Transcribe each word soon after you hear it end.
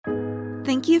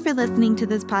Thank you for listening to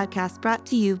this podcast brought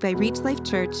to you by Reach Life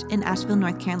Church in Asheville,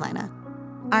 North Carolina.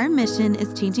 Our mission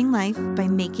is changing life by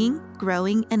making,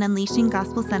 growing, and unleashing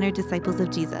gospel-centered disciples of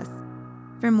Jesus.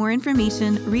 For more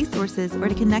information, resources, or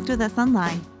to connect with us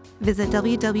online, visit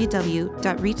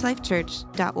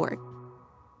www.reachlifechurch.org.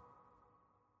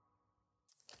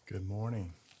 Good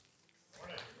morning.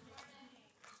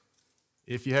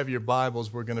 If you have your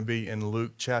Bibles, we're going to be in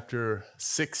Luke chapter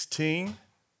 16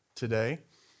 today.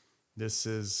 This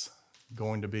is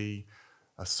going to be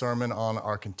a sermon on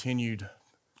our continued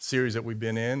series that we've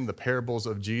been in, the parables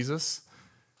of Jesus.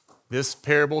 This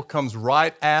parable comes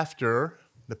right after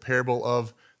the parable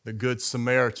of the Good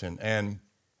Samaritan. And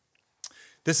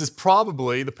this is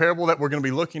probably, the parable that we're going to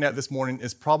be looking at this morning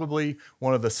is probably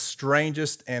one of the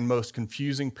strangest and most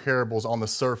confusing parables on the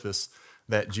surface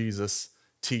that Jesus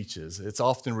teaches. It's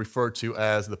often referred to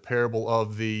as the parable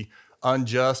of the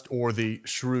unjust or the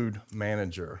shrewd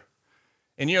manager.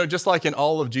 And just like in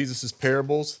all of Jesus'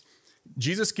 parables,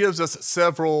 Jesus gives us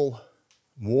several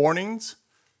warnings,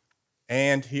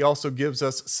 and he also gives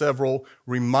us several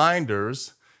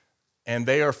reminders, and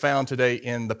they are found today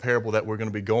in the parable that we're going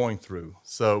to be going through.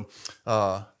 So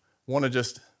I want to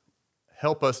just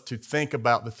help us to think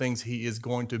about the things he is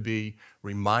going to be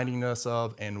reminding us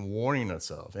of and warning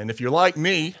us of. And if you're like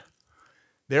me,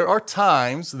 there are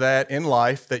times that in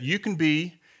life that you can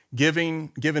be given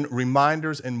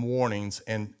reminders and warnings,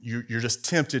 and you're just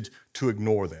tempted to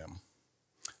ignore them.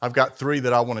 I've got three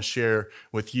that I want to share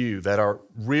with you that are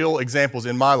real examples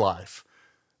in my life.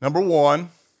 Number one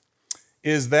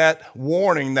is that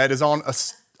warning that is on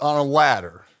a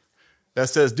ladder that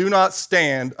says, "Do not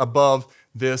stand above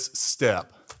this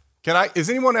step." Is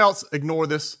anyone else ignore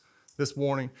this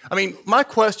warning? I mean, my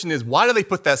question is, why do they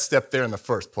put that step there in the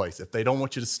first place if they don't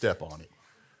want you to step on it?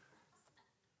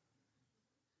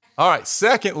 All right,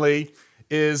 secondly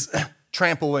is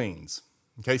trampolines.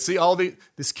 Okay, see all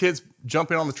these kids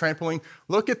jumping on the trampoline?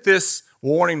 Look at this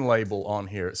warning label on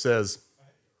here. It says,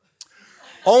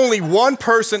 only one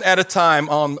person at a time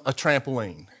on a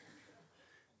trampoline.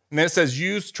 And then it says,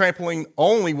 use trampoline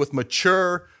only with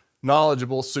mature,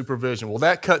 knowledgeable supervision. Well,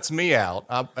 that cuts me out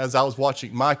as I was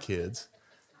watching my kids.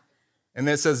 And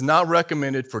then it says, not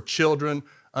recommended for children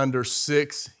under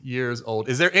 6 years old.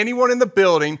 Is there anyone in the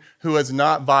building who has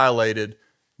not violated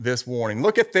this warning?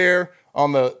 Look at there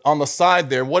on the side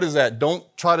there. What is that? Don't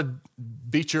try to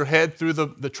beat your head through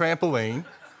the trampoline.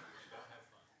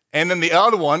 And then the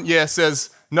other one, says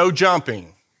no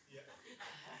jumping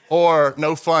or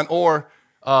no fun. Or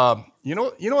you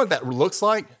know what that looks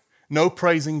like? No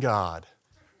praising God.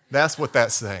 That's what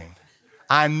that's saying.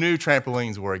 I knew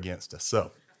trampolines were against us.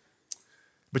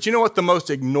 But you know what the most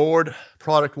ignored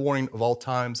product warning of all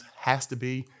times has to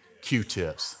be?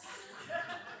 Q-tips.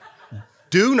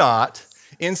 Do not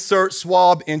insert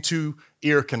swab into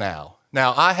ear canal.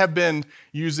 Now, I have been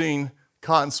using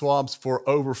cotton swabs for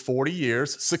over 40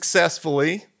 years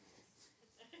successfully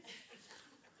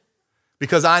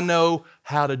because I know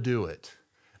how to do it.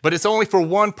 But it's only for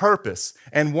one purpose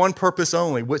and one purpose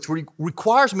only, which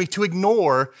requires me to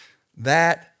ignore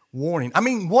that warning. I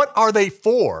mean, what are they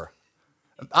for?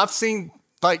 I've seen,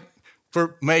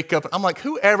 for makeup, I'm like,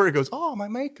 whoever goes, oh, my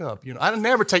makeup. I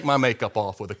never take my makeup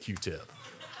off with a Q-tip.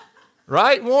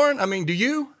 Right, Warren? I mean, do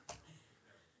you?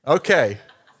 Okay.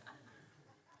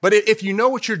 But if you know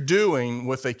what you're doing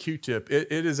with a Q-tip,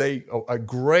 it is a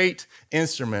great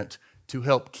instrument to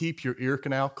help keep your ear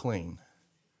canal clean.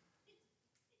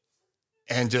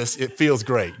 And it feels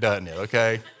great, doesn't it?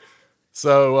 Okay?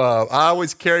 So I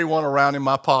always carry one around in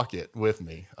my pocket with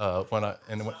me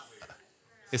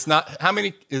it's not, how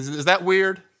many, is that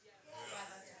weird?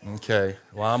 Okay,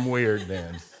 well, I'm weird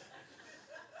then.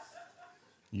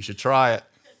 You should try it.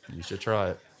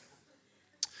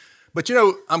 But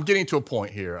I'm getting to a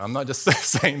point here. I'm not just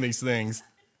saying these things.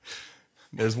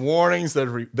 There's warnings,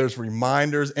 there's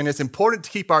reminders, and it's important to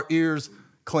keep our ears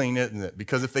clean, isn't it?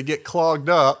 Because if they get clogged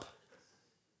up,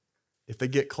 it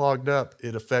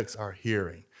affects our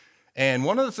hearing. And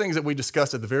one of the things that we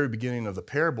discussed at the very beginning of the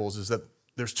parables is that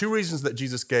there's two reasons that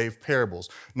Jesus gave parables.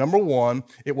 Number one,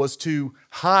 it was to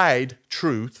hide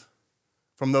truth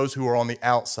from those who are on the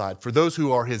outside, for those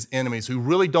who are his enemies, who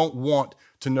really don't want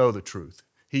to know the truth.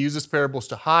 He uses parables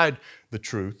to hide the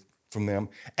truth from them.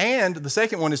 And the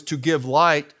second one is to give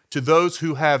light to those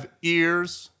who have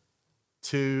ears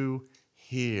to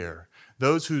hear,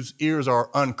 those whose ears are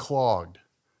unclogged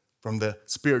from the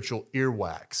spiritual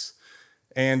earwax.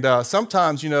 And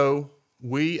sometimes,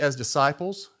 we as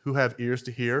disciples who have ears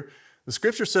to hear, the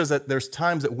scripture says that there's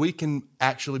times that we can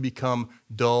actually become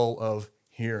dull of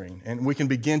hearing, and we can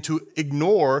begin to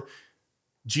ignore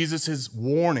Jesus'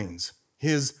 warnings.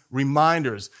 his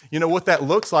reminders. You know, what that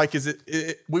looks like is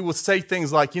we will say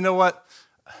things like, you know what?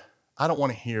 I don't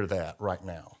want to hear that right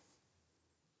now.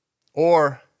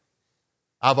 Or,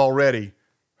 I've already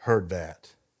heard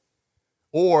that.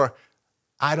 Or,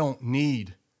 I don't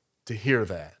need to hear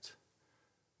that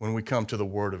when we come to the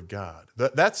Word of God.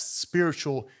 That's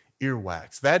spiritual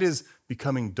earwax. That is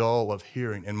becoming dull of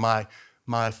hearing. And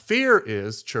my fear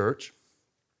is, church,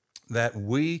 that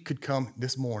we could come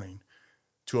this morning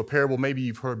to a parable maybe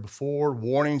you've heard before,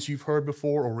 warnings you've heard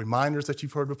before, or reminders that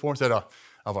you've heard before, and said, oh,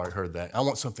 I've already heard that. I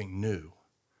want something new,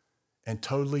 and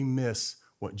totally miss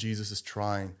what Jesus is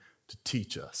trying to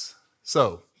teach us.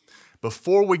 So,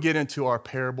 before we get into our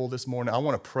parable this morning, I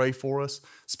want to pray for us,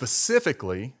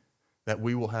 specifically that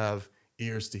we will have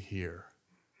ears to hear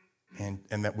and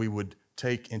that we would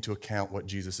take into account what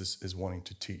Jesus is wanting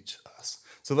to teach us.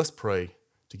 So let's pray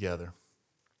together.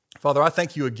 Father, I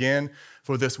thank you again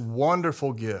for this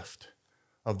wonderful gift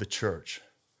of the church.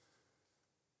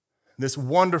 This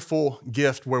wonderful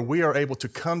gift where we are able to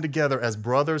come together as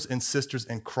brothers and sisters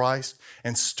in Christ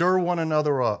and stir one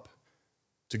another up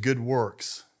to good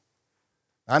works.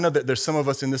 I know that there's some of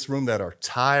us in this room that are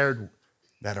tired,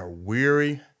 that are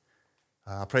weary.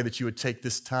 I pray that you would take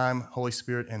this time, Holy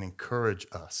Spirit, and encourage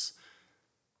us.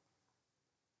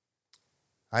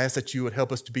 I ask that you would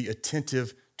help us to be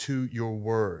attentive to your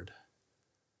word.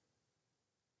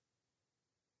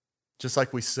 Just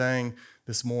like we sang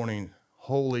this morning,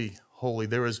 holy, holy,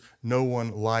 there is no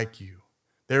one like you.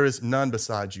 There is none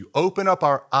beside you. Open up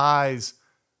our eyes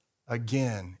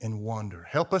again in wonder.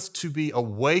 Help us to be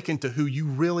awakened to who you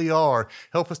really are.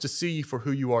 Help us to see you for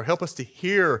who you are. Help us to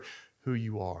hear who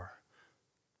you are.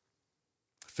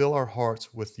 Fill our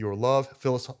hearts with your love.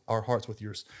 Fill our hearts with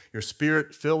your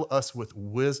spirit. Fill us with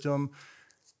wisdom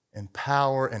and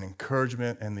power and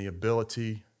encouragement and the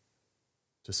ability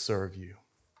to serve you.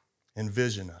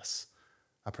 Envision us.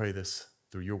 I pray this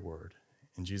through your word.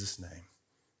 In Jesus' name,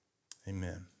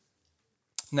 amen.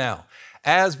 Now,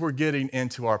 as we're getting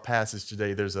into our passage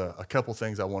today, there's a couple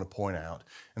things I want to point out.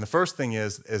 And the first thing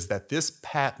is that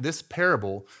this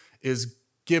parable is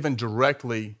given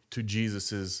directly to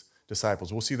Jesus'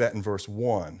 disciples. We'll see that in verse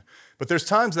 1. But there's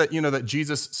times that, that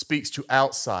Jesus speaks to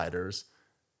outsiders,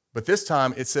 but this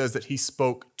time it says that he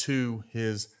spoke to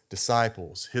his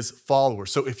disciples, his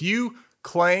followers. So if you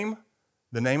claim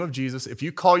the name of Jesus, if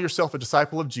you call yourself a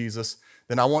disciple of Jesus,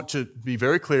 then I want to be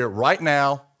very clear right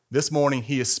now, this morning,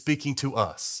 he is speaking to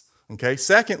us. Okay.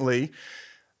 Secondly,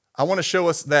 I want to show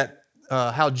us that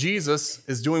how Jesus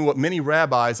is doing what many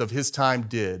rabbis of his time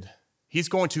did. He's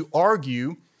going to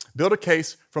argue, build a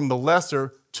case from the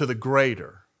lesser to the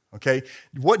greater. Okay.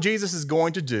 What Jesus is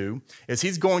going to do is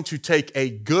he's going to take a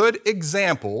good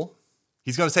example.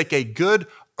 He's going to take a good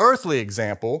earthly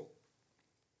example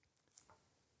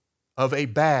of a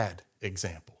bad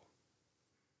example.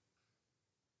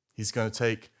 He's going to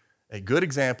take a good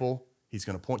example, he's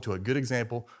going to point to a good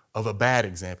example of a bad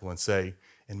example and say,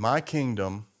 in my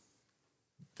kingdom,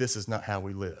 this is not how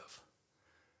we live.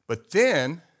 But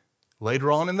then,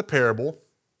 later on in the parable,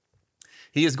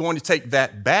 he is going to take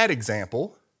that bad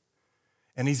example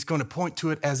and he's going to point to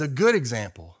it as a good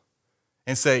example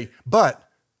and say, but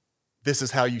this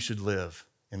is how you should live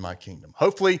in my kingdom.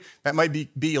 Hopefully, that might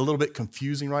be a little bit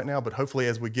confusing right now, but hopefully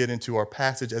as we get into our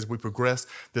passage, as we progress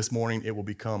this morning, it will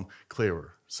become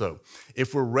clearer. So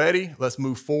if we're ready, let's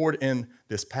move forward in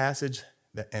this passage,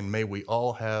 and may we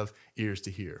all have ears to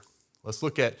hear. Let's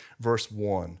look at verse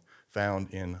 1 found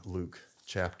in Luke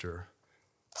chapter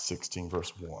 16,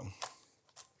 verse 1.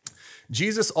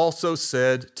 Jesus also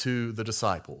said to the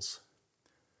disciples,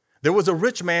 there was a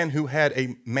rich man who had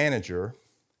a manager,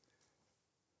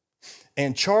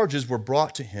 and charges were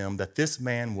brought to him that this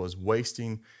man was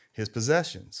wasting his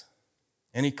possessions.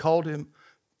 And he called him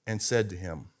and said to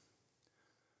him,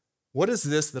 what is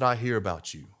this that I hear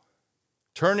about you?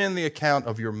 Turn in the account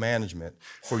of your management,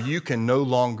 for you can no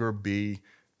longer be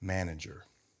manager.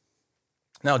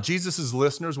 Now, Jesus'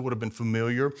 listeners would have been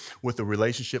familiar with the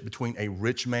relationship between a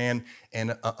rich man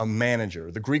and a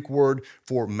manager. The Greek word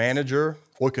for manager,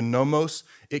 oikonomos,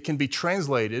 it can be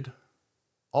translated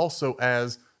also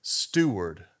as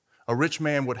steward. A rich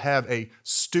man would have a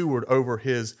steward over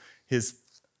his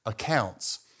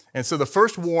accounts. And so the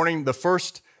first warning, the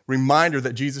first reminder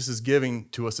that Jesus is giving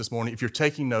to us this morning, if you're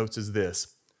taking notes, is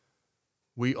this: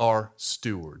 we are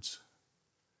stewards,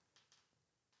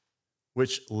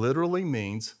 which literally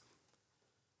means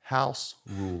house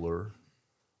ruler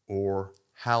or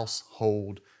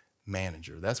household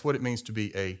manager. That's what it means to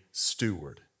be a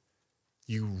steward.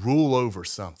 You rule over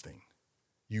something.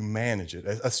 you manage it.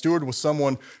 A steward was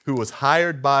someone who was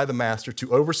hired by the master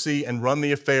to oversee and run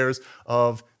the affairs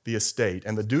of the estate.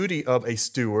 And the duty of a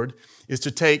steward is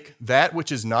to take that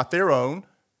which is not their own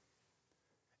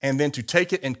and then to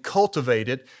take it and cultivate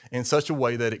it in such a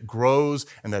way that it grows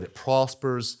and that it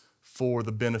prospers for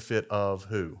the benefit of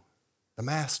who? The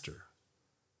master.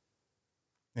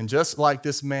 And just like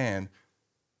this man,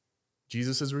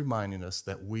 Jesus is reminding us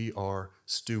that we are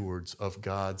stewards of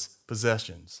God's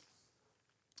possessions.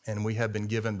 And we have been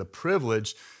given the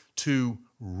privilege to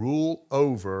rule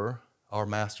over our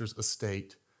master's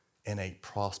estate in a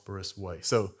prosperous way.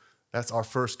 So that's our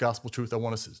first gospel truth I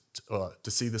want us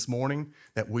to see this morning,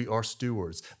 that we are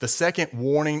stewards. The second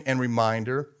warning and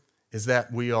reminder is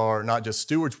that we are not just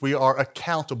stewards, we are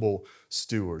accountable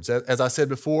stewards. As I said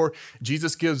before,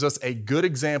 Jesus gives us a good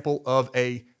example of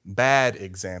a bad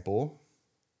example,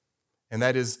 and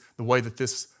that is the way that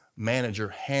this manager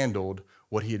handled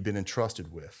what he had been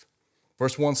entrusted with.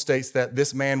 Verse 1 states that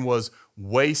this man was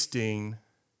wasting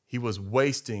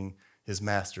his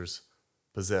master's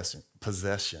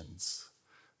possessions.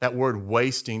 That word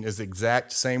wasting is the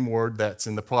exact same word that's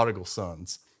in the prodigal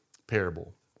son's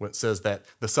parable, when it says that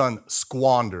the son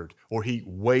squandered or he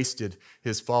wasted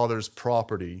his father's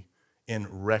property in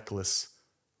reckless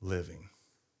living.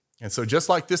 And so just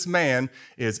like this man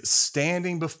is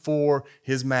standing before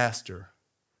his master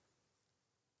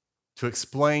to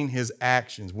explain his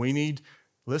actions, we need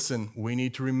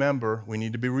to remember, we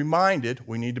need to be reminded,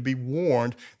 we need to be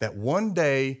warned that one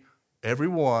day,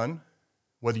 everyone,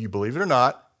 whether you believe it or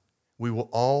not, we will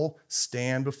all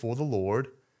stand before the Lord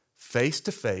face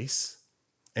to face,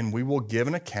 and we will give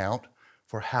an account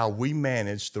for how we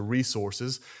manage the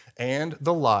resources and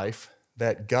the life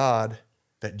that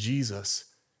Jesus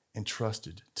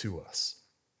entrusted to us.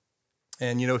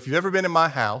 And if you've ever been in my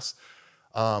house,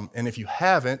 and if you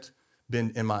haven't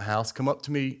been in my house, come up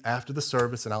to me after the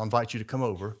service and I'll invite you to come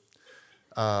over.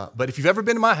 But if you've ever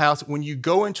been in my house, when you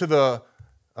go into the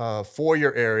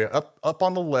foyer area, up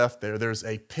on the left there's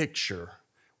a picture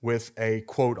with a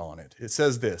quote on it. It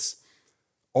says this: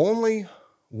 "Only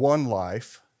one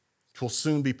life will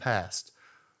soon be passed.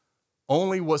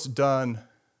 Only what's done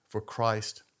for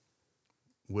Christ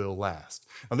will last."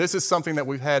 Now, this is something that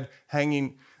we've had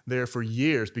hanging there for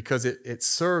years because it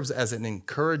serves as an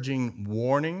encouraging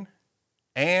warning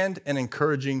and an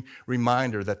encouraging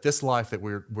reminder that this life that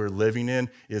we're living in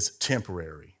is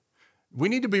temporary. We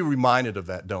need to be reminded of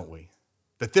that, don't we?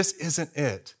 That this isn't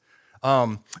it.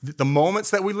 The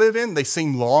moments that we live in, they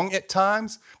seem long at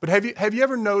times, but have you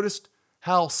ever noticed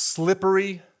how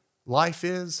slippery life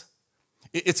is?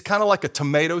 It's kind of like a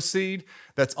tomato seed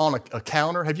that's on a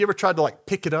counter. Have you ever tried to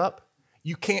pick it up?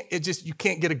 You can't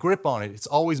get a grip on it. It's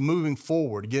always moving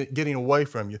forward, getting away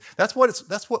from you. That's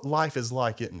what life is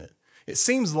like, isn't it? It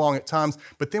seems long at times,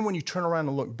 but then when you turn around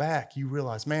and look back, you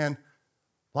realize, man,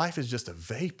 life is just a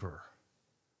vapor.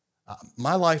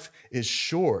 My life is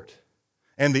short.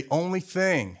 And the only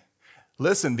thing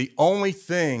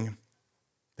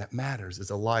that matters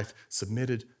is a life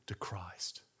submitted to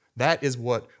Christ. That is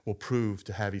what will prove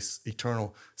to have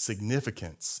eternal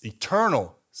significance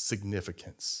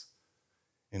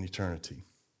in eternity.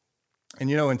 And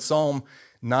in Psalm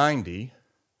 90,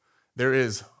 there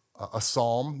is a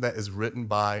psalm that is written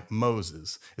by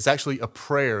Moses. It's actually a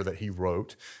prayer that he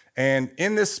wrote. And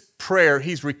in this prayer,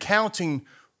 he's recounting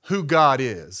who God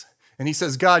is. And he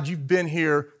says, God, you've been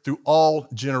here through all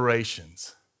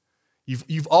generations.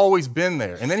 You've always been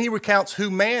there. And then he recounts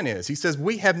who man is. He says,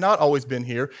 we have not always been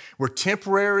here. We're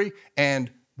temporary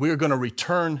and we are going to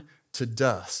return to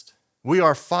dust. We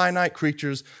are finite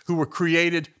creatures who were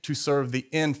created to serve the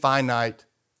infinite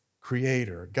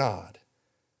Creator, God.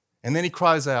 And then he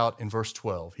cries out in verse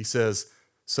 12. He says,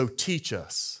 so teach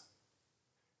us.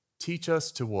 Teach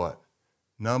us to what?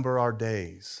 Number our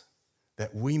days,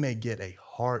 that we may get a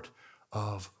heart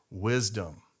of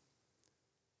wisdom.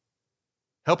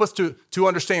 Help us to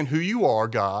understand who you are,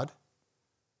 God,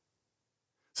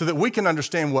 so that we can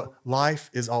understand what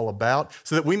life is all about,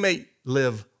 so that we may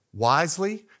live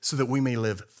wisely, so that we may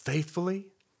live faithfully,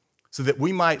 so that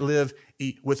we might live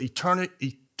with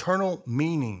eternal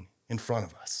meaning in front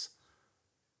of us,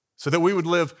 so that we would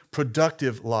live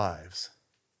productive lives.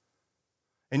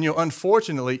 And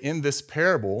unfortunately, in this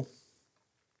parable,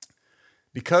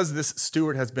 because this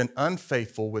steward has been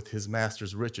unfaithful with his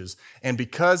master's riches, and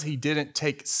because he didn't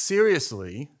take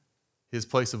seriously his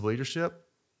place of leadership,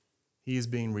 he is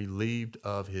being relieved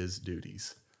of his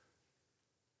duties.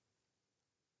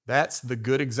 That's the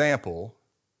good example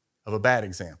of a bad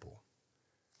example.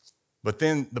 But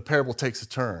then the parable takes a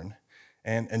turn,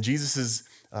 and Jesus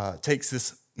takes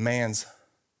this man's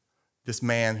this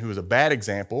man who is a bad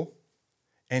example,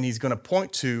 and he's going to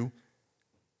point to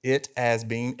it as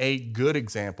being a good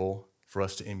example for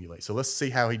us to emulate. So let's see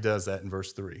how he does that in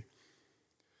verse 3.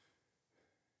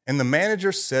 And the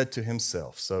manager said to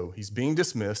himself, so he's being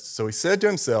dismissed, so he said to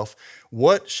himself,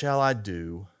 what shall I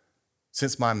do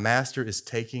since my master is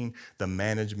taking the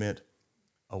management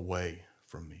away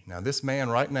from me? Now, this man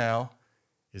right now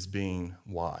is being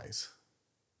wise.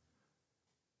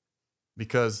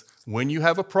 Because when you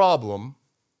have a problem,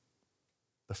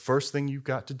 the first thing you've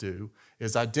got to do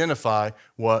is identify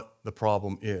what the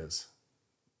problem is.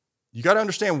 You got to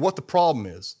understand what the problem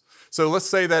is. So let's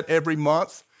say that every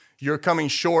month you're coming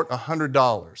short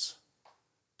 $100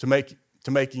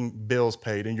 to making bills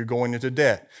paid, and you're going into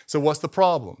debt. So what's the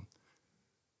problem?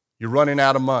 You're running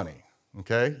out of money.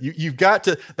 Okay? You've got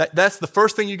to, that's the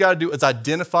first thing you got to do is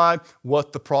identify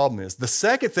what the problem is. The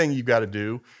second thing you've got to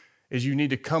do is you need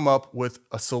to come up with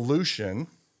a solution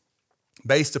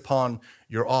based upon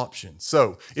your options.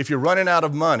 So if you're running out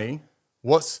of money,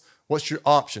 what's your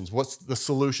options? What's the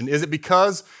solution? Is it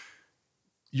because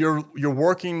you're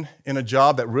working in a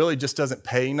job that really just doesn't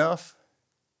pay enough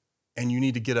and you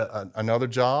need to get another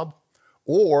job?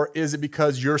 Or is it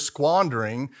because you're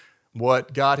squandering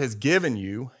what God has given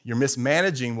you, you're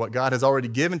mismanaging what God has already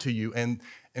given to you, and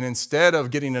instead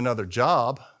of getting another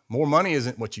job, more money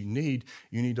isn't what you need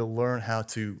to learn how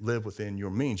to live within your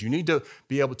means. You need to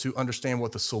be able to understand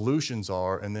what the solutions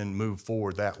are and then move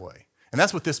forward that way. And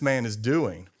that's what this man is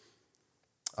doing.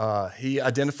 He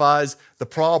identifies the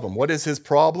problem. What is his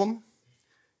problem?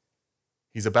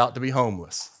 He's about to be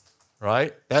homeless,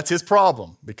 right? That's his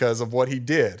problem because of what he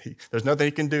did. There's nothing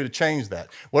he can do to change that.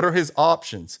 What are his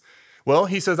options? Well,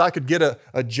 he says, I could get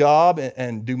a job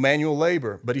and do manual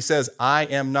labor, but he says, I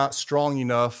am not strong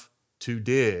enough to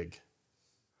dig.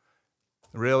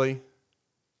 Really?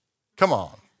 Come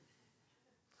on.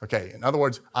 Okay, in other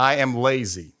words, I am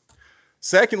lazy.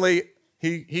 Secondly,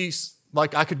 he's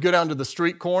like, I could go down to the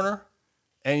street corner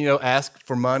and, ask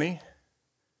for money.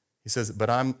 He says, but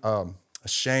I'm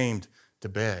ashamed to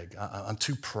beg. I'm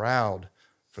too proud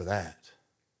for that.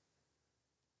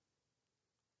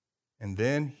 And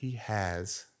then he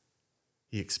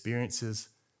experiences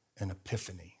an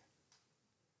epiphany.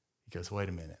 He goes, wait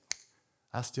a minute.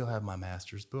 I still have my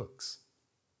master's books.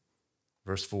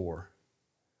 Verse 4,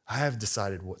 I have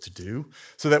decided what to do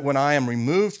so that when I am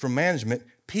removed from management,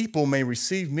 people may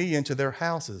receive me into their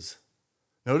houses.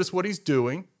 Notice what he's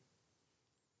doing.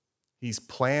 He's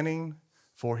planning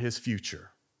for his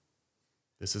future.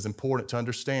 This is important to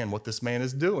understand what this man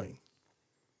is doing.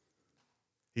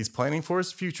 He's planning for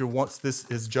his future once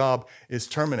his job is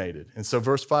terminated. And so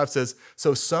verse 5 says,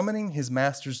 so summoning his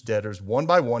master's debtors one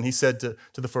by one, he said to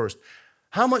the first,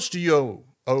 how much do you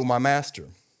owe my master?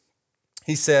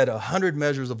 He said, 100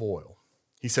 measures of oil.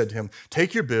 He said to him,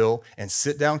 take your bill and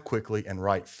sit down quickly and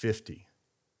write 50.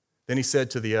 Then he said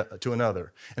to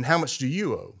another, and how much do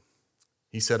you owe?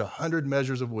 He said, 100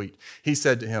 measures of wheat. He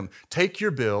said to him, take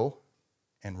your bill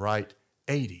and write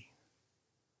 80.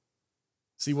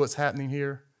 See what's happening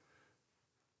here?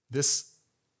 This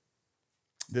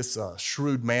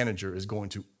shrewd manager is going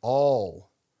to all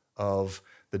of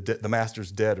the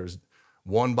master's debtors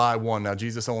one by one. Now,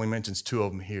 Jesus only mentions two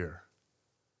of them here.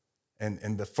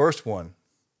 And the first one,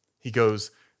 he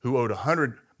goes, who owed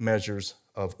 100 measures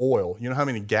of oil. You know how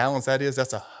many gallons that is?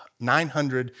 That's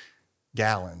 900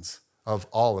 gallons of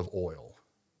olive oil.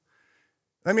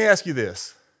 Let me ask you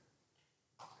this.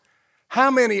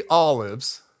 How many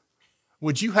olives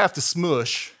would you have to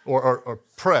smush or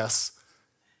press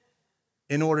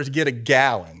in order to get a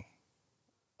gallon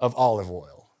of olive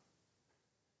oil?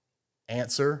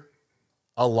 Answer,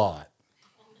 a lot.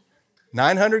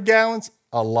 900 gallons,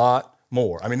 a lot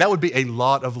more. I mean, that would be a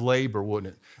lot of labor,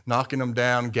 wouldn't it? Knocking them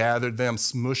down, gathered them,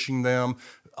 smushing them,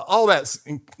 all that,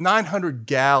 900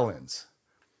 gallons.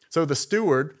 So the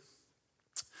steward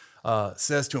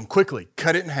says to him, quickly,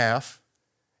 cut it in half,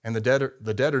 and the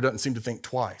debtor doesn't seem to think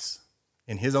twice.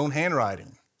 In his own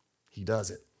handwriting, he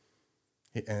does it.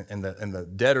 And the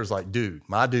debtor's like,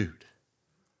 my dude,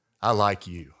 I like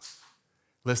you.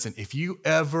 Listen, if you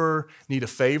ever need a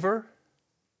favor,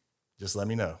 just let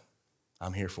me know.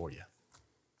 I'm here for you.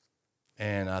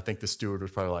 And I think the steward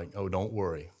was probably like, oh, don't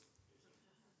worry.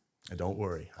 Don't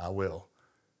worry, I will.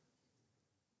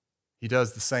 He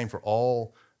does the same for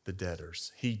all the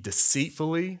debtors. He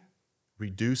deceitfully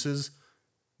reduces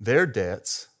their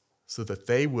debts so that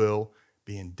they will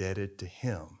be indebted to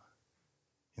him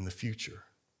in the future.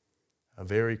 A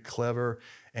very clever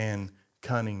and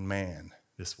cunning man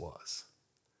this was.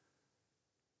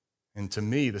 And to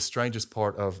me, the strangest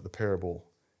part of the parable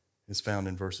is found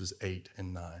in verses 8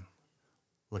 and 9.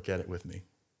 Look at it with me.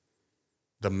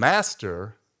 The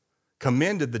master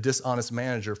commended the dishonest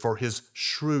manager for his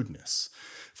shrewdness.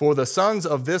 For the sons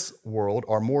of this world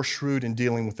are more shrewd in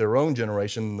dealing with their own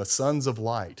generation than the sons of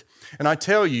light. And I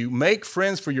tell you, make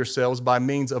friends for yourselves by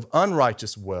means of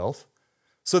unrighteous wealth,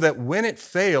 so that when it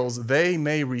fails, they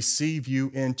may receive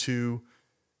you into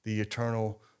the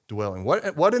eternal dwelling.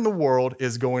 What in the world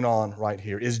is going on right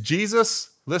here? Is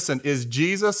Jesus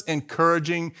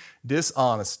encouraging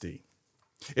dishonesty?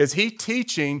 Is he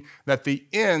teaching that the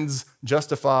ends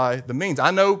justify the means?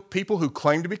 I know people who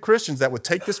claim to be Christians that would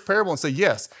take this parable and say,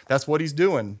 yes, that's what he's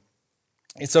doing.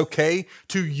 It's okay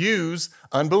to use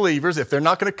unbelievers. If they're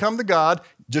not going to come to God,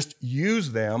 just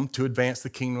use them to advance the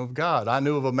kingdom of God. I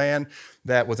knew of a man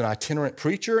that was an itinerant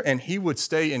preacher, and he would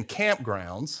stay in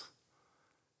campgrounds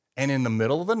and in the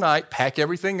middle of the night pack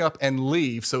everything up and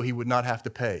leave so he would not have to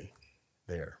pay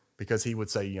there. Because he would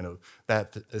say,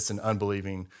 that it's an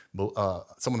unbelieving,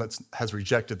 someone that has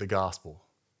rejected the gospel.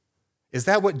 Is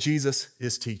that what Jesus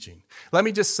is teaching? Let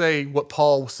me just say what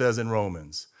Paul says in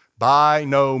Romans. By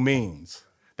no means.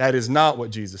 That is not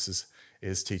what Jesus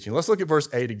is teaching. Let's look at verse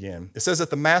 8 again. It says that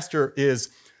the master is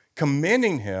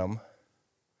commending him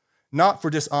not for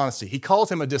dishonesty. He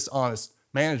calls him a dishonest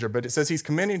manager, but it says he's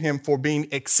commending him for being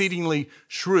exceedingly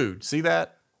shrewd. See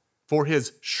that? For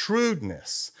his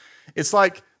shrewdness. It's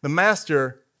like the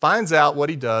master finds out what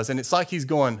he does, and it's like he's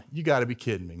going, you got to be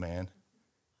kidding me, man.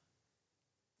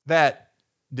 That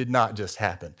did not just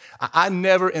happen. I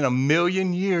never in a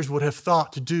million years would have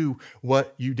thought to do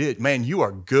what you did. Man, you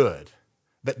are good.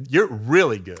 You're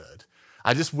really good.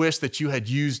 I just wish that you had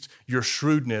used your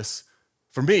shrewdness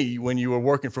for me when you were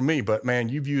working for me, but man,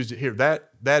 you've used it here.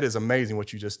 That is amazing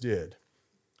what you just did.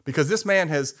 Because this man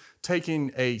has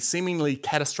taken a seemingly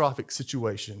catastrophic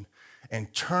situation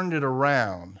and turned it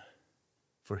around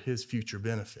for his future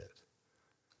benefit.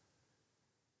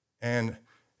 And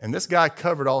this guy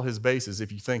covered all his bases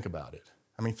if you think about it.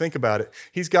 I mean, think about it.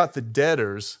 He's got the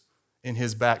debtors in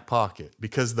his back pocket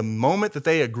because the moment that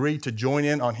they agreed to join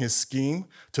in on his scheme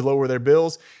to lower their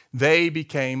bills, they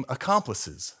became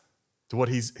accomplices to what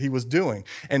he was doing.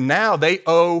 And now they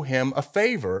owe him a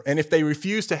favor. And if they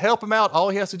refuse to help him out, all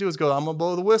he has to do is go, I'm going to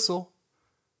blow the whistle.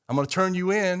 I'm going to turn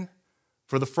you in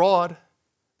for the fraud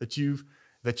that you've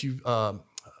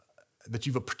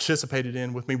participated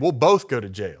in with me. We'll both go to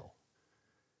jail.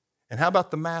 And how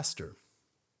about the master?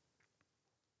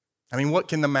 I mean, what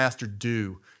can the master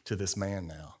do to this man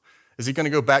now? Is he going to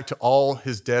go back to all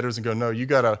his debtors and go, no, you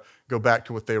got to go back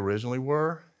to what they originally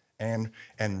were and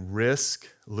risk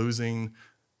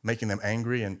making them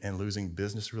angry and losing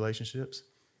business relationships?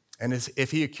 And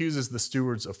if he accuses the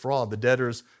stewards of fraud, the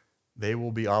debtors, they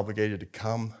will be obligated to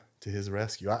come to his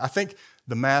rescue. I think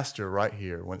the master right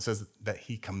here, when it says that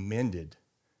he commended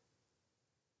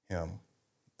him,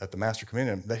 that the master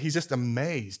commended him, that he's just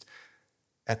amazed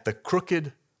at the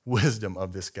crooked wisdom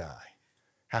of this guy,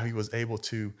 how he was able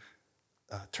to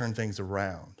turn things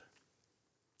around.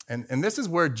 And this is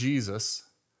where Jesus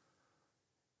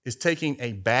is taking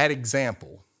a bad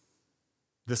example,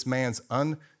 this man's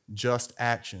unjust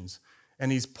actions,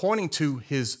 and he's pointing to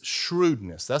his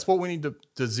shrewdness. That's what we need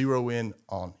to zero in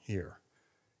on here.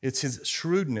 It's his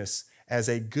shrewdness as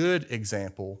a good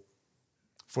example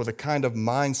for the kind of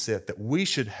mindset that we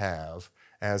should have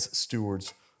as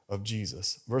stewards of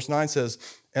Jesus. Verse 9 says,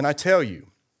 and I tell you,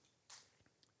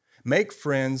 make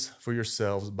friends for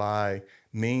yourselves by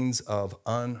means of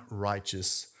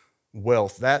unrighteous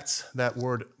wealth. That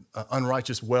word,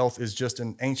 unrighteous wealth, is just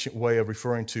an ancient way of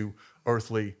referring to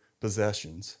earthly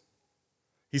possessions.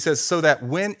 He says, so that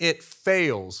when it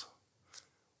fails,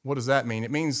 what does that mean?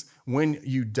 It means when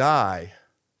you die,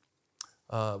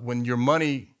 when your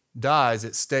money dies,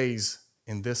 it stays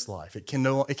in this life.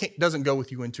 It doesn't go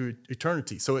with you into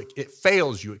eternity. So it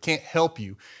fails you. It can't help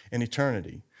you in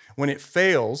eternity. When it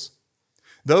fails,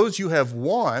 those you have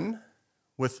won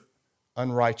with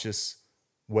unrighteous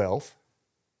wealth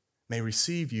may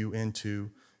receive you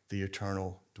into the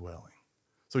eternal dwelling.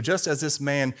 So just as this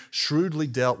man shrewdly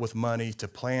dealt with money to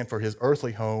plan for his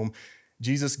earthly home,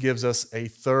 Jesus gives us a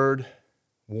third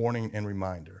warning and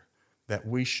reminder that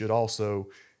we should also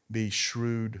be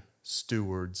shrewd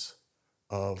stewards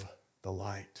of the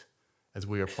light as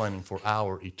we are planning for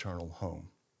our eternal home.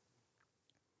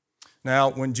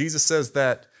 Now, when Jesus says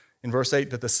that in verse 8,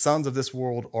 that the sons of this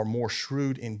world are more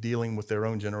shrewd in dealing with their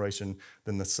own generation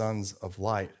than the sons of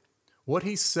light, what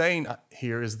he's saying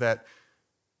here is that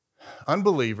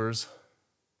unbelievers,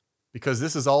 because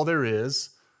this is all there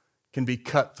is, can be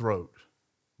cutthroat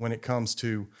when it comes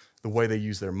to the way they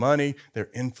use their money, their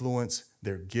influence,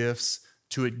 their gifts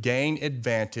to gain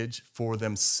advantage for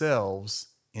themselves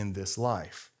in this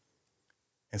life.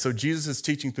 And so Jesus is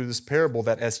teaching through this parable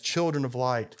that as children of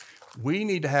light, we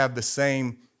need to have the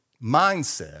same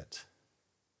mindset.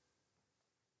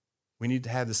 We need to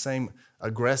have the same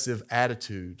aggressive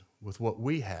attitude with what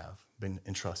we have been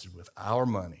entrusted with, our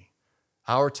money,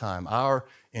 our time, our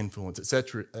influence,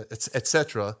 etc.,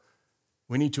 etc.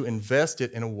 We need to invest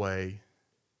it in a way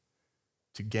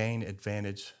to gain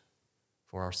advantage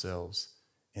for ourselves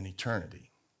in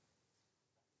eternity.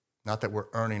 Not that we're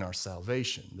earning our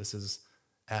salvation. This is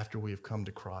after we have come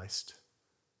to Christ.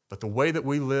 But the way that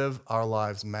we live our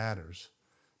lives matters.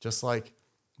 Just like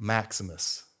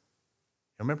Maximus.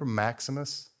 Remember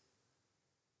Maximus?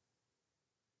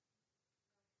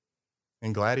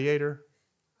 In Gladiator?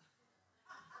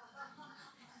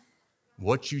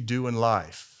 What you do in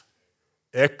life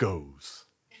echoes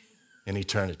in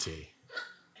eternity.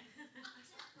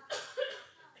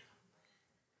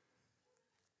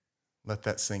 Let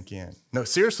that sink in. No,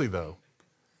 seriously though,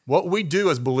 what we do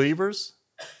as believers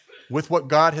with what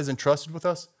God has entrusted with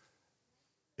us,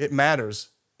 it matters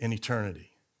in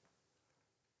eternity.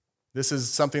 This is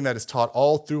something that is taught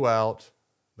all throughout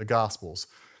the Gospels.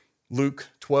 Luke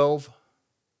 12,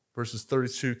 verses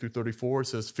 32 through 34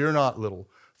 says, "Fear not, little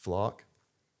flock,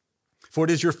 for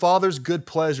it is your Father's good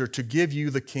pleasure to give you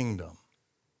the kingdom."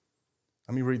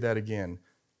 Let me read that again.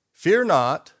 "Fear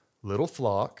not, little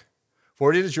flock,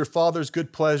 for it is your Father's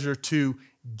good pleasure to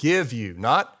give you,"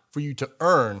 not for you to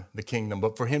earn the kingdom,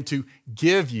 but for him to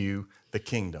give you the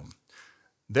kingdom.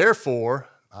 "Therefore,"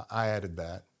 I added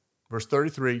that, verse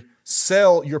 33,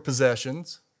 "sell your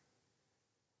possessions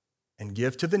and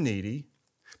give to the needy.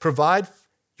 Provide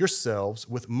yourselves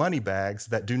with money bags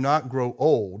that do not grow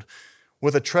old,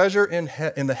 with a treasure in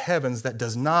the heavens that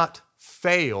does not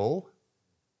fail,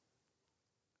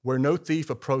 where no thief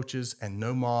approaches and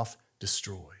no moth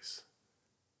destroys.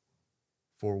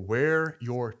 For where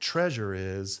your treasure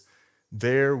is,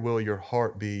 there will your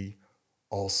heart be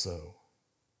also."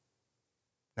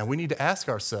 Now we need to ask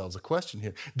ourselves a question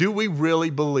here. Do we really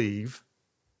believe,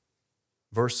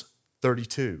 verse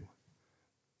 32,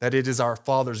 that it is our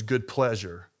Father's good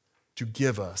pleasure to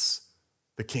give us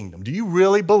the kingdom? Do you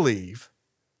really believe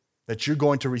that you're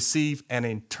going to receive an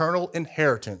eternal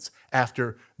inheritance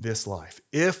after this life?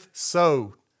 If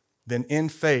so, then in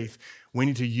faith, we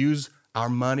need to use our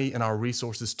money and our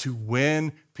resources to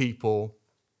win people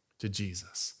to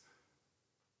Jesus.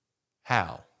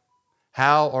 How?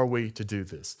 How are we to do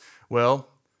this? Well,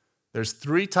 there's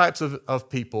three types of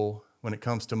people when it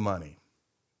comes to money.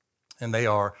 And they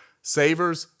are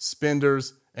savers,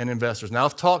 spenders, and investors. Now,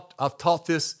 I've taught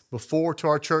this before to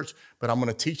our church, but I'm going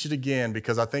to teach it again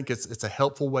because I think it's a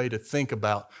helpful way to think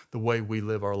about the way we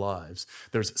live our lives.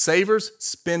 There's savers,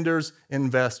 spenders,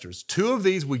 investors. Two of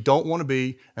these we don't want to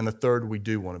be, and the third we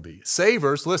do want to be.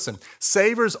 Savers, listen,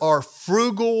 savers are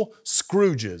frugal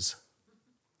Scrooges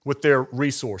with their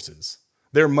resources,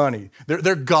 their money.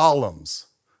 They're golems.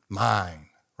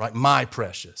 Mine, right? My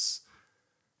precious.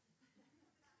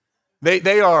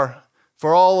 They are,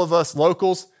 for all of us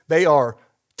locals, they are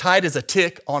tight as a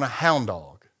tick on a hound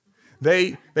dog.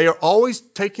 They are always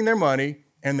taking their money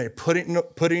and they're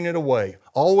putting it away,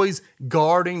 always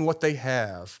guarding what they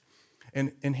have.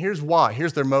 And here's why.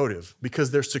 Here's their motive. Because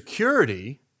their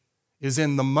security is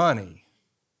in the money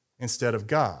instead of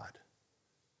God.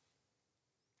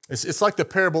 It's like the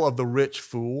parable of the rich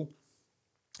fool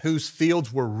whose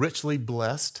fields were richly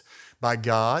blessed by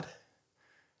God.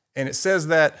 And it says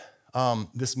that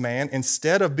this man,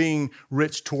 instead of being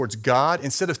rich towards God,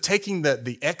 instead of taking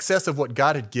the excess of what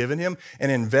God had given him and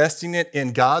investing it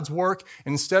in God's work,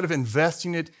 instead of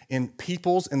investing it in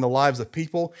the lives of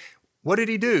people, what did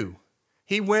he do?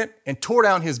 He went and tore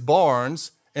down his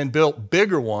barns and built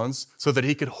bigger ones so that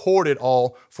he could hoard it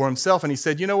all for himself. And he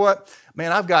said, you know what?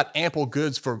 Man, I've got ample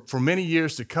goods for many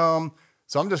years to come,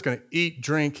 so I'm just going to eat,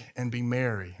 drink, and be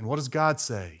merry. And what does God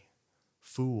say?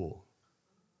 Fool.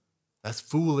 That's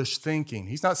foolish thinking.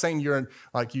 He's not saying you're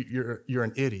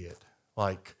an idiot,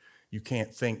 like you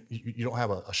can't think, you don't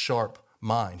have a sharp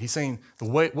mind. He's saying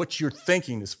what you're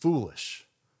thinking is foolish.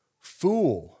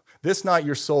 Fool. This night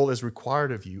your soul is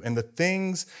required of you, and the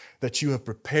things that you have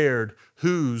prepared,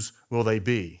 whose will they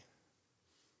be?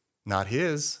 Not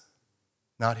his.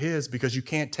 Not his, because you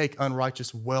can't take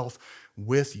unrighteous wealth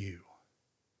with you.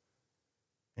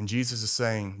 And Jesus is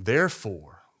saying,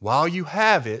 therefore, while you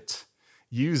have it,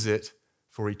 use it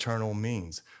for eternal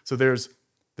means. So there's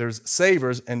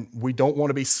savers, and we don't want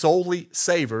to be solely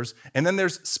savers. And then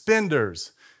there's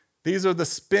spenders. These are the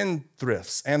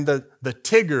spendthrifts and the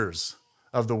Tiggers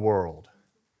of the world.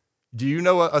 Do you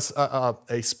know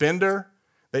a spender?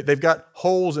 They've got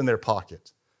holes in their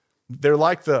pocket. They're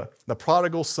like the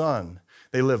prodigal son.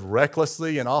 They live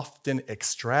recklessly and often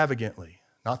extravagantly,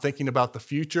 not thinking about the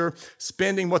future,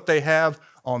 spending what they have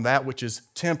on that which is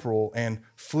temporal and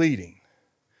fleeting.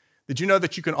 Did you know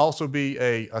that you can also be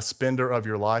a spender of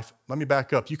your life? Let me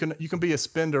back up. You can be a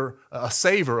spender, a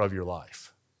saver of your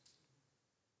life.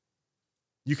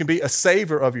 You can be a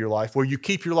saver of your life where you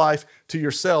keep your life to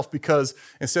yourself because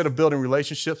instead of building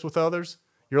relationships with others,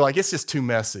 you're like, it's just too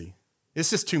messy. It's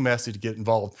just too messy to get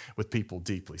involved with people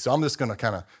deeply. So I'm just going to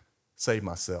kind of save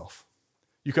myself.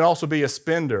 You can also be a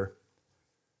spender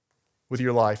with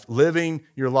your life, living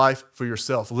your life for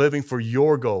yourself, living for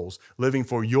your goals, living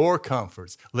for your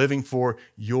comforts, living for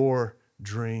your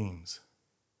dreams.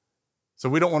 So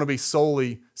we don't want to be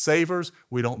solely savers.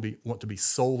 We don't want to be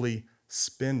solely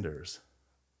spenders,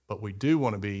 but we do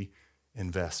want to be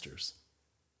investors.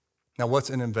 Now, what's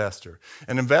an investor?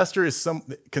 An investor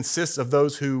consists of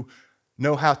those who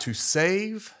know how to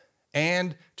save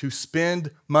and to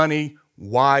spend money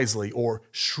wisely or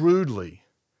shrewdly.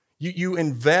 You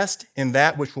invest in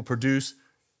that which will produce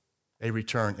a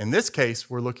return. In this case,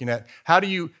 we're looking at how do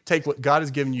you take what God has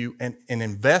given you and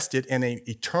invest it in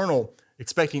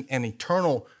expecting an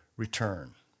eternal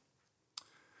return.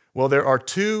 Well, there are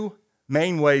two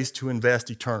main ways to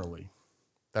invest eternally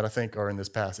that I think are in this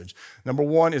passage. Number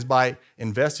one is by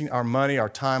investing our money, our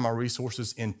time, our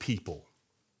resources in people.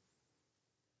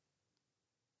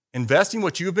 Investing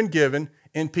what you've been given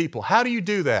in people. How do you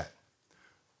do that?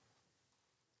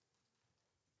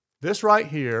 This right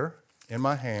here in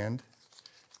my hand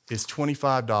is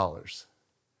 $25.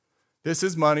 This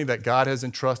is money that God has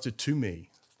entrusted to me.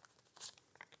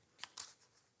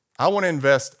 I want to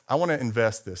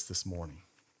invest this morning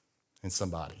in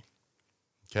somebody.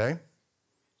 Okay?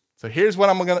 So here's what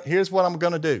I'm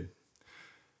going to do.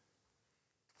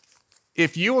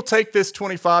 If you will take this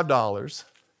 $25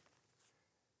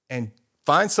 and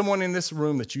find someone in this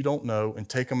room that you don't know and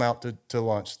take them out to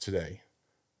lunch today,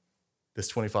 this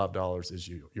 $25 is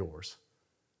yours.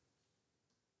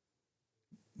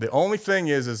 The only thing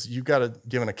is you've got to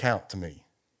give an account to me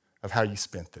of how you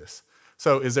spent this.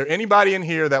 So is there anybody in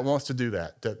here that wants to do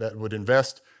that would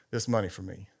invest this money for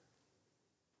me?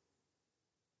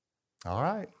 All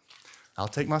right. I'll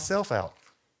take myself out.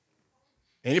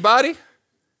 Anybody?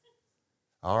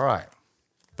 All right.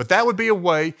 But that would be a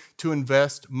way to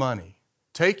invest money.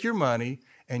 Take your money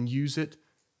and use it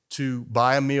to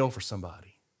buy a meal for somebody.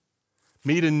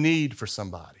 Meet a need for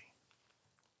somebody.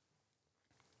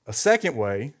 A second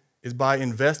way is by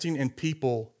investing in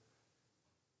people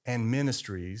and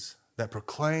ministries that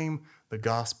proclaim the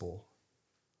gospel.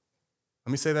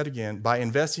 Let me say that again. By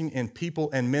investing in people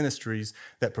and ministries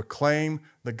that proclaim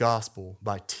the gospel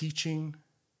by teaching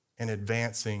and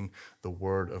advancing the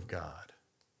word of God.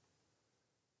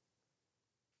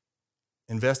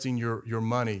 Investing your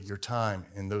money, your time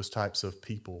in those types of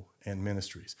people and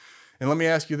ministries. And let me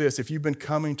ask you this, if you've been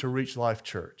coming to Reach Life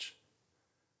Church,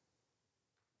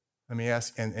 let me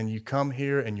ask, and you come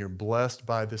here and you're blessed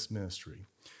by this ministry,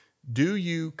 do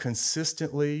you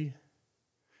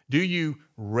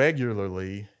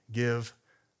regularly give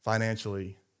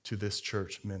financially to this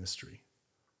church ministry?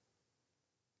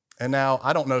 And now,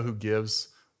 I don't know who gives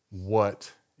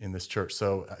what in this church,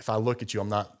 so if I look at you, I'm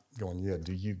not going, yeah,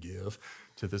 do you give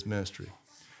to this ministry?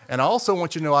 And I also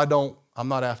want you to know I'm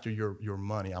not after your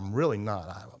money. I'm really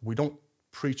not. We don't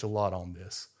preach a lot on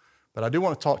this. But I do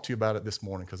want to talk to you about it this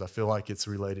morning because I feel like it's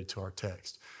related to our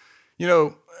text. You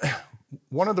know,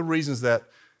 one of the reasons that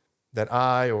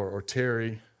I or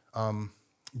Terry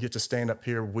get to stand up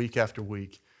here week after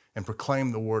week and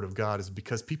proclaim the Word of God is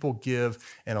because people give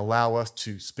and allow us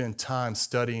to spend time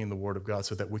studying the Word of God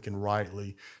so that we can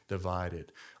rightly divide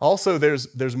it. Also,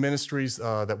 there's ministries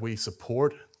that we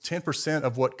support. 10%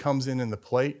 of what comes in the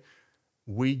plate,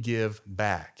 we give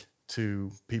back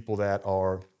to people that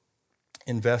are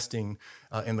investing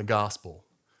in the gospel,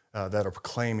 that are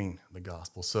proclaiming the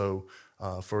gospel. So,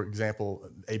 for example,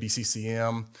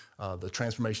 ABCCM, the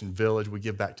Transformation Village, we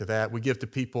give back to that. We give to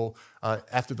people.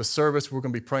 After the service, we're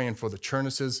going to be praying for the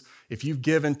Churnesses. If you've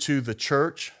given to the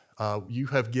church, you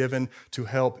have given to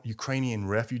help Ukrainian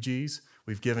refugees.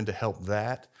 We've given to help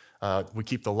that. We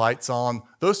keep the lights on.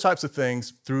 Those types of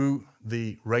things through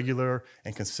the regular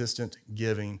and consistent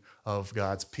giving of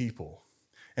God's people.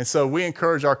 And so we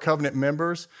encourage our covenant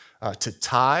members to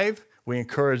tithe. We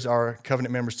encourage our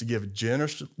covenant members to give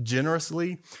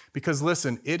generously because,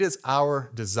 listen, it is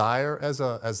our desire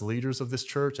as leaders of this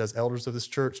church, as elders of this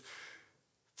church,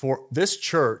 for this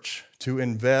church to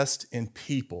invest in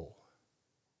people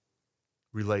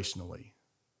relationally.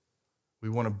 We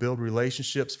want to build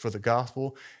relationships for the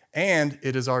gospel, and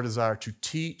it is our desire to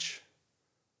teach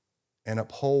and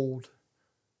uphold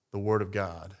the Word of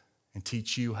God and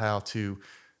teach you how to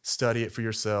study it for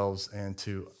yourselves and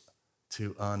to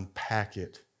unpack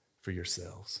it for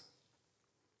yourselves.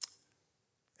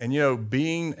 And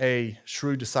being a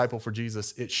shrewd disciple for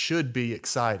Jesus, it should be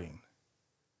exciting.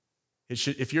 It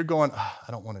should. If you're going,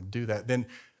 I don't want to do that, then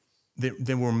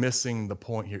we're missing the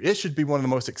point here. It should be one of the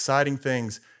most exciting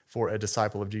things for a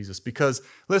disciple of Jesus. Because,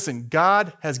 listen,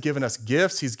 God has given us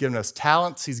gifts. He's given us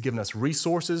talents. He's given us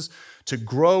resources to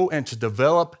grow and to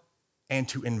develop and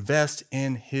to invest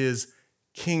in His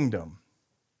kingdom.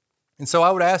 And so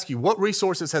I would ask you, what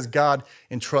resources has God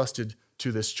entrusted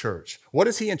to this church? What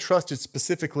has He entrusted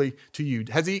specifically to you?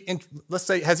 Has He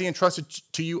entrusted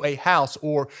to you a house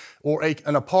or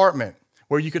an apartment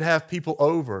where you could have people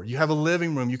over? You have a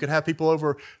living room. You could have people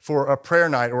over for a prayer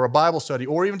night or a Bible study,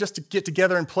 or even just to get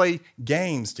together and play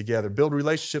games together, build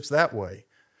relationships that way.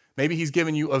 Maybe He's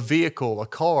given you a vehicle, a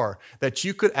car that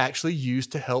you could actually use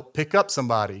to help pick up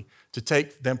somebody, to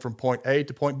take them from point A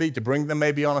to point B, to bring them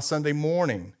maybe on a Sunday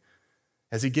morning.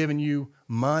 Has He given you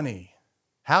money?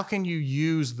 How can you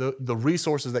use the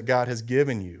resources that God has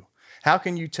given you? How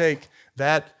can you take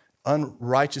that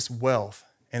unrighteous wealth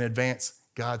and advance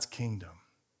God's kingdom?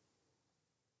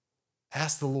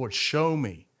 Ask the Lord, show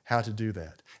me how to do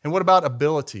that. And what about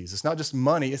abilities? It's not just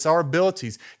money, it's our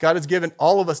abilities. God has given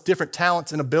all of us different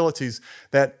talents and abilities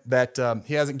that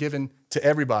He hasn't given to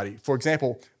everybody. For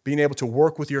example, being able to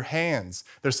work with your hands.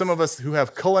 There's some of us who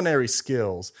have culinary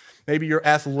skills. Maybe you're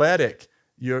athletic,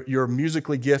 you're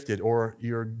musically gifted, or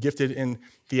you're gifted in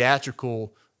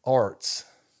theatrical arts.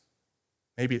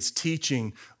 Maybe it's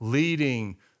teaching,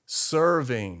 leading,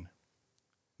 serving.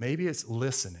 Maybe it's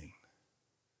listening.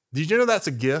 Did you know that's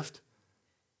a gift?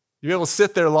 You're able to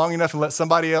sit there long enough and let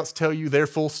somebody else tell you their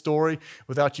full story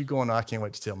without you going, I can't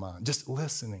wait to tell mine. Just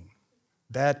listening.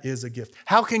 That is a gift.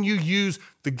 How can you use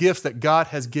the gifts that God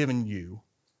has given you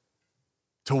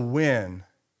to win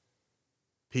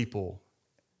people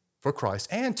for Christ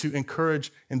and to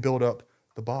encourage and build up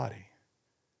the body?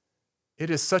 It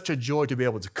is such a joy to be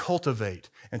able to cultivate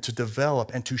and to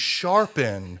develop and to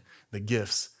sharpen the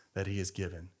gifts that He has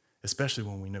given, especially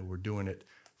when we know we're doing it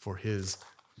for His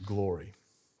glory.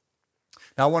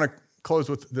 Now, I want to close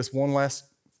with this one last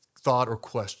thought or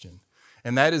question,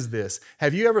 and that is this.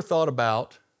 Have you ever thought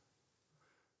about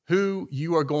who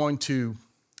you are going to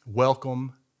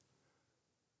welcome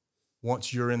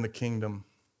once you're in the kingdom?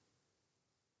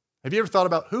 Have you ever thought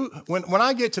about who, when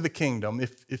I get to the kingdom,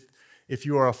 if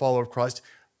you are a follower of Christ,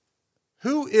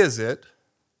 who is it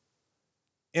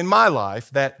in my life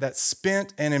that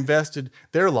spent and invested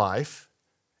their life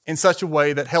in such a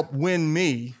way that helped win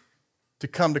me to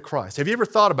come to Christ? Have you ever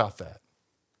thought about that?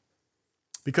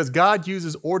 Because God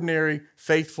uses ordinary,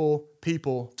 faithful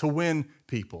people to win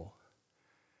people.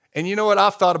 And you know what?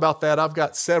 I've thought about that. I've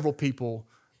got several people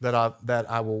that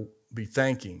I will be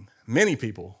thanking, many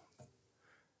people.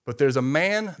 But there's a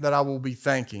man that I will be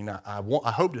thanking, I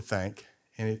hope to thank,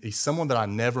 and he's someone that I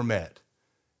never met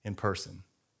in person.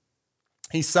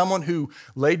 He's someone who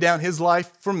laid down his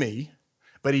life for me,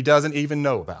 but he doesn't even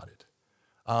know about it.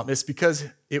 It's because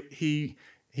he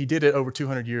did it over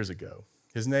 200 years ago.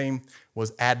 His name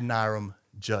was Adoniram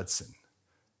Judson.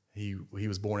 He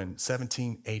was born in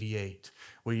 1788.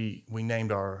 We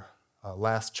named our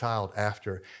last child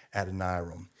after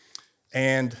Adoniram.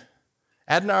 And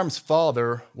Adoniram's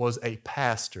father was a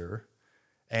pastor,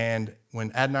 and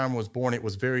when Adoniram was born, it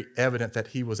was very evident that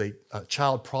he was a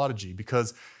child prodigy,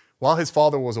 because while his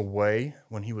father was away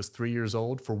when he was 3 years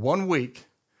old, for 1 week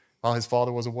while his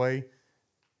father was away,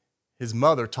 his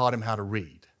mother taught him how to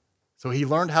read. So he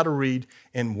learned how to read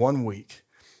in 1 week.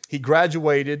 He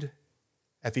graduated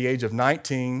at the age of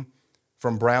 19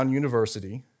 from Brown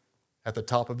University at the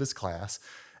top of his class.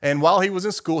 And while he was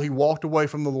in school, he walked away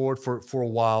from the Lord for a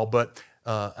while, but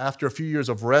after a few years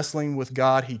of wrestling with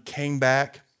God, he came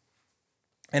back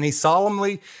and he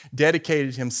solemnly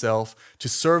dedicated himself to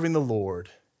serving the Lord,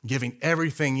 giving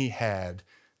everything he had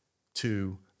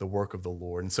to the work of the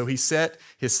Lord. And so he set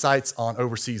his sights on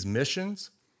overseas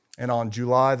missions, and on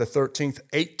July the 13th,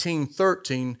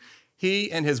 1813,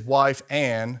 he and his wife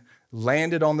Anne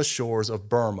landed on the shores of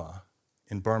Burma,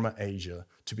 in Burma, Asia,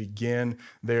 to begin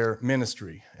their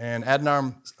ministry. And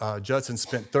Adoniram Judson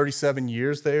spent 37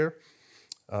 years there,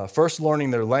 first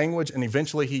learning their language, and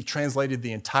eventually he translated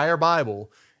the entire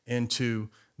Bible into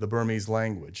the Burmese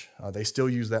language. They still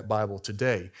use that Bible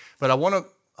today. But I want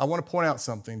to point out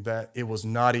something, that it was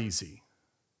not easy.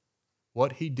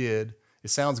 What he did, it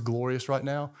sounds glorious right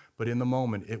now, but in the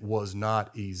moment, it was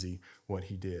not easy what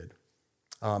he did.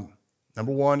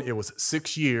 Number one, it was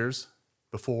 6 years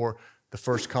before the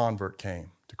first convert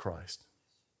came to Christ.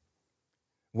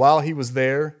 While he was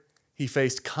there, he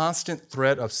faced constant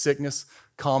threat of sickness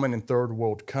common in third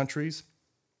world countries.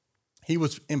 He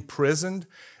was imprisoned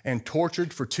and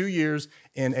tortured for 2 years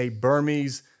in a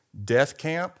Burmese death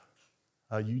camp.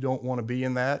 You don't want to be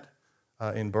in that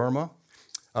in Burma.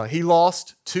 He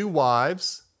lost 2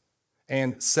 wives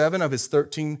and 7 of his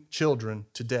 13 children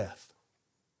to death.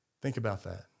 Think about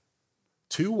that.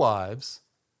 2 wives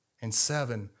and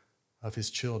 7 of his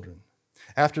children.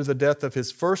 After the death of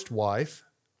his first wife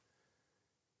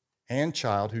and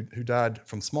child, who died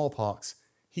from smallpox,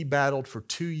 he battled for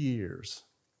 2 years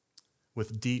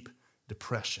with deep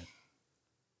depression,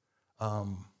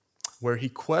 where he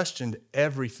questioned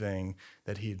everything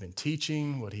that he had been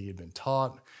teaching, what he had been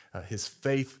taught. His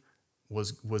faith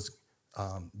was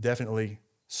definitely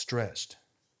stretched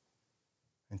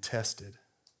and tested.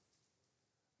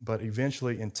 But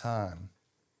eventually, in time,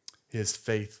 his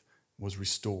faith was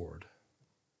restored.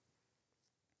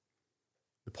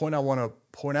 The point I want to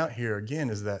point out here again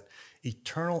is that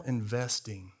eternal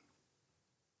investing,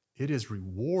 it is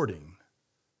rewarding.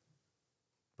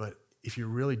 But if you're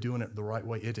really doing it the right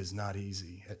way, it is not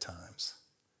easy at times.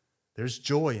 There's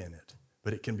joy in it,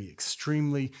 but it can be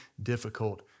extremely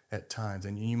difficult at times.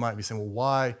 And you might be saying,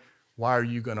 well, why are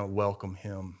you going to welcome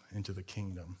him into the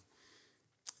kingdom?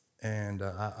 And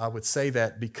I would say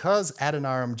that because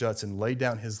Adoniram Judson laid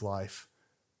down his life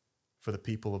for the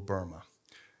people of Burma,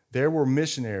 there were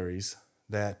missionaries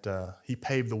that he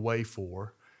paved the way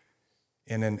for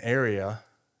in an area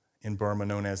in Burma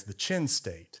known as the Chin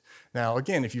State. Now,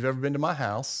 again, if you've ever been to my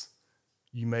house,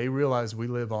 you may realize we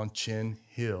live on Chin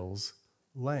Hills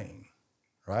Lane,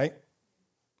 right?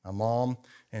 My mom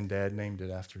and dad named it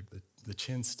after the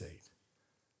Chin State.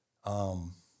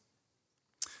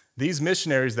 These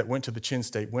missionaries that went to the Chin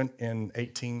State went in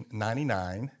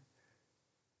 1899,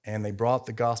 and they brought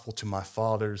the gospel to my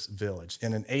father's village.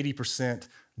 In an 80%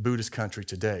 Buddhist country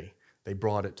today, they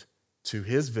brought it to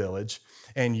his village.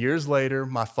 And years later,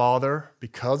 my father,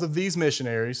 because of these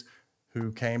missionaries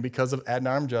who came because of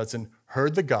Adoniram Judson,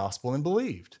 heard the gospel and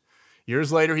believed.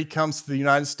 Years later, he comes to the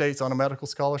United States on a medical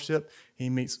scholarship.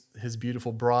 He meets his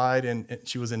beautiful bride, and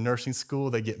she was in nursing school.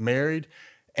 They get married,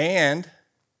 and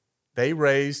they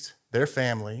raised their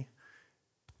family,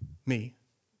 me,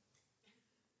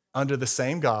 under the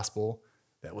same gospel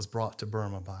that was brought to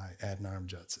Burma by Adoniram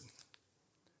Judson.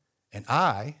 And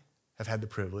I have had the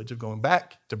privilege of going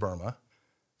back to Burma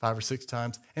 5 or 6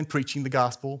 times and preaching the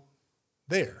gospel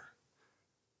there.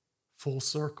 Full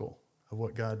circle of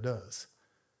what God does.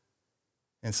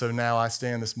 And so now I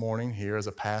stand this morning here as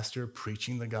a pastor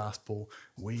preaching the gospel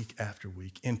week after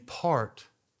week, in part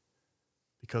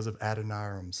because of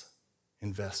Adoniram's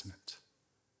investment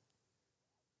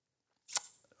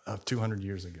of 200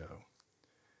 years ago.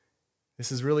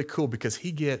 This is really cool because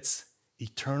he gets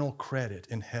eternal credit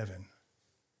in heaven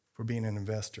for being an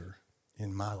investor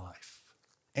in my life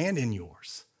and in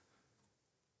yours.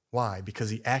 Why? Because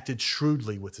he acted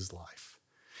shrewdly with his life.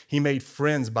 He made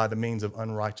friends by the means of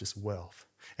unrighteous wealth.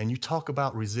 And you talk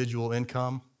about residual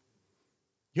income.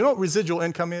 You know what residual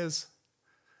income is?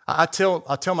 I tell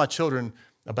my children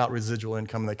about residual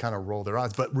income, and they kind of roll their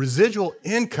eyes. But residual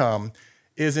income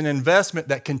is an investment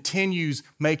that continues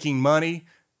making money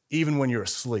even when you're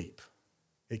asleep.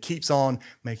 It keeps on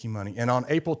making money. And on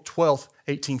April 12th,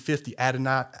 1850,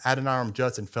 Adoniram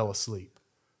Judson fell asleep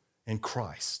in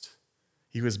Christ.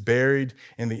 He was buried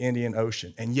in the Indian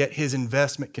Ocean, and yet his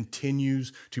investment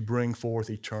continues to bring forth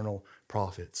eternal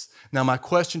profits. Now, my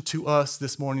question to us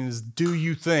this morning is, do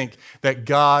you think that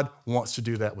God wants to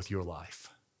do that with your life?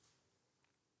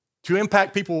 To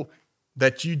impact people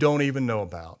that you don't even know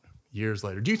about years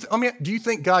later. Do you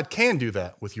think God can do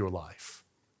that with your life?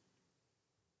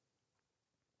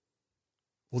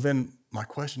 Well, then my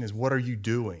question is, what are you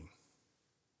doing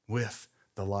with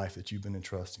the life that you've been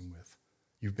entrusted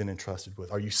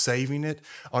with? Are you saving it?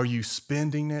 Are you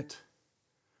spending it?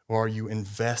 Or are you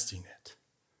investing it?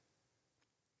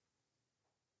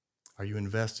 Are you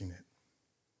investing it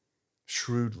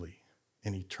shrewdly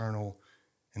in eternal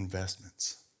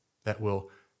investments that will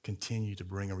continue to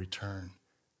bring a return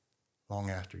long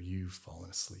after you've fallen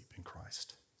asleep in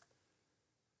Christ?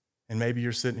 And maybe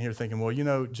you're sitting here thinking,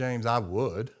 well, James, I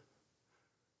would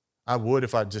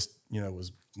if I just,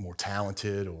 was more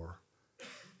talented, or,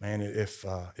 man, if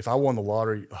I won the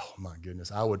lottery, oh my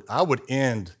goodness, I would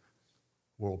end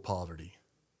world poverty.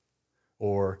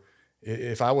 Or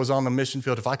if I was on the mission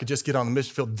field, if I could just get on the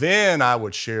mission field, then I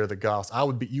would share the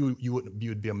gospel. You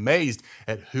would be amazed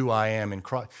at who I am in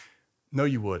Christ. No,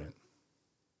 you wouldn't.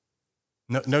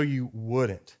 No, you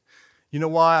wouldn't. You know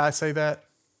why I say that?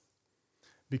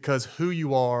 Because who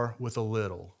you are with a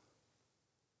little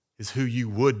is who you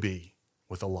would be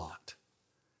with a lot.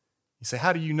 You say,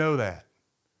 how do you know that?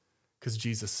 Because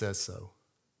Jesus says so.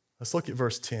 Let's look at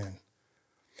verse 10.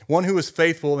 One who is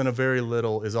faithful in a very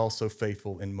little is also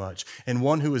faithful in much, and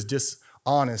one who is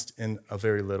dishonest in a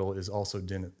very little is also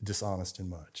dishonest in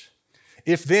much.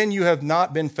 If then you have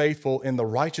not been faithful in the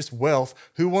righteous wealth,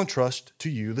 who will entrust to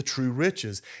you the true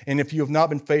riches? And if you have not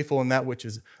been faithful in that which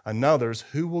is another's,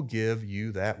 who will give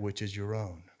you that which is your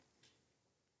own?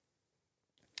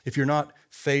 If you're not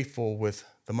faithful with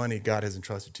the money God has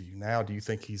entrusted to you, now do you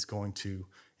think he's going to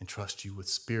entrust you with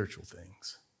spiritual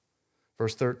things?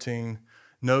 Verse 13,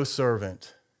 no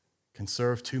servant can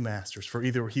serve two masters, for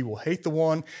either he will hate the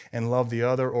one and love the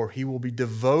other, or he will be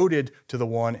devoted to the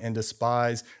one and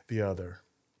despise the other.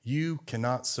 You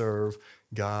cannot serve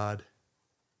God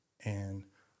and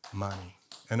money.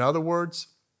 In other words,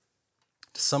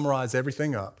 to summarize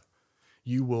everything up,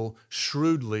 you will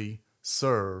shrewdly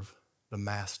serve the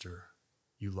master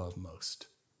you love most.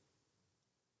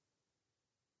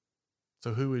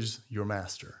 So who is your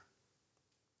master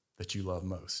that you love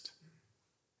most?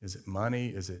 Is it money?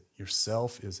 Is it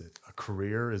yourself? Is it a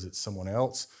career? Is it someone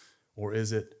else? Or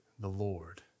is it the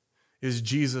Lord? Is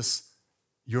Jesus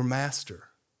your master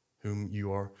whom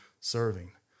you are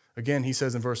serving? Again, he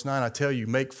says in verse 9, I tell you,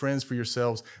 make friends for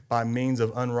yourselves by means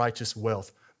of unrighteous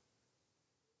wealth,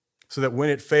 so that when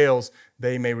it fails,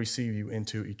 they may receive you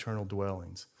into eternal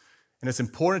dwellings. And it's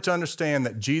important to understand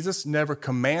that Jesus never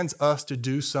commands us to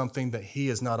do something that he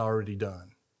has not already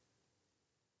done.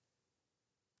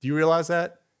 Do you realize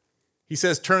that? He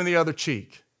says, turn the other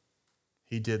cheek.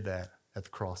 He did that at the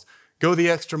cross. Go the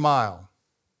extra mile.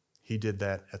 He did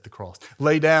that at the cross.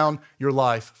 Lay down your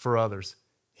life for others.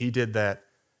 He did that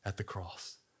at the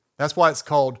cross. That's why it's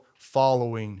called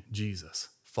following Jesus,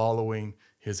 following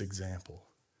his example.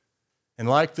 And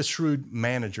like the shrewd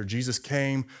manager, Jesus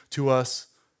came to us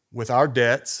with our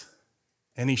debts,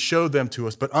 and he showed them to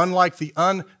us. But unlike the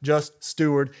unjust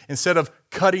steward, instead of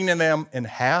cutting them in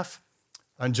half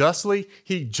unjustly,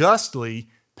 he justly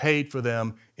paid for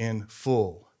them in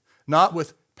full. Not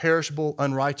with perishable,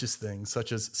 unrighteous things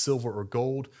such as silver or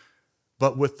gold,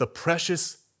 but with the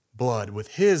precious blood, with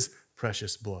his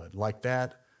precious blood, like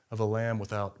that of a lamb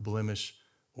without blemish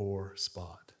or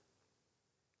spot.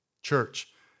 Church,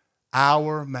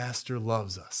 our master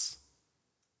loves us.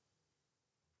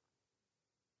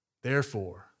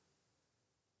 Therefore,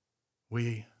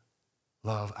 we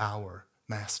love our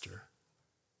master.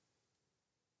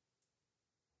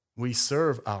 We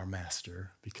serve our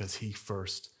master because he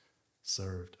first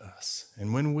served us.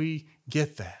 And when we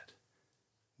get that,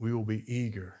 we will be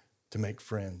eager to make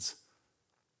friends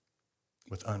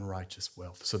with unrighteous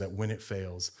wealth, so that when it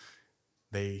fails,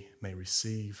 they may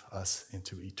receive us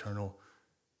into eternal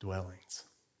dwellings.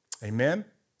 Amen?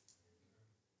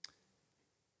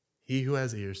 He who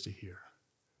has ears to hear,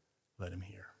 let him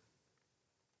hear.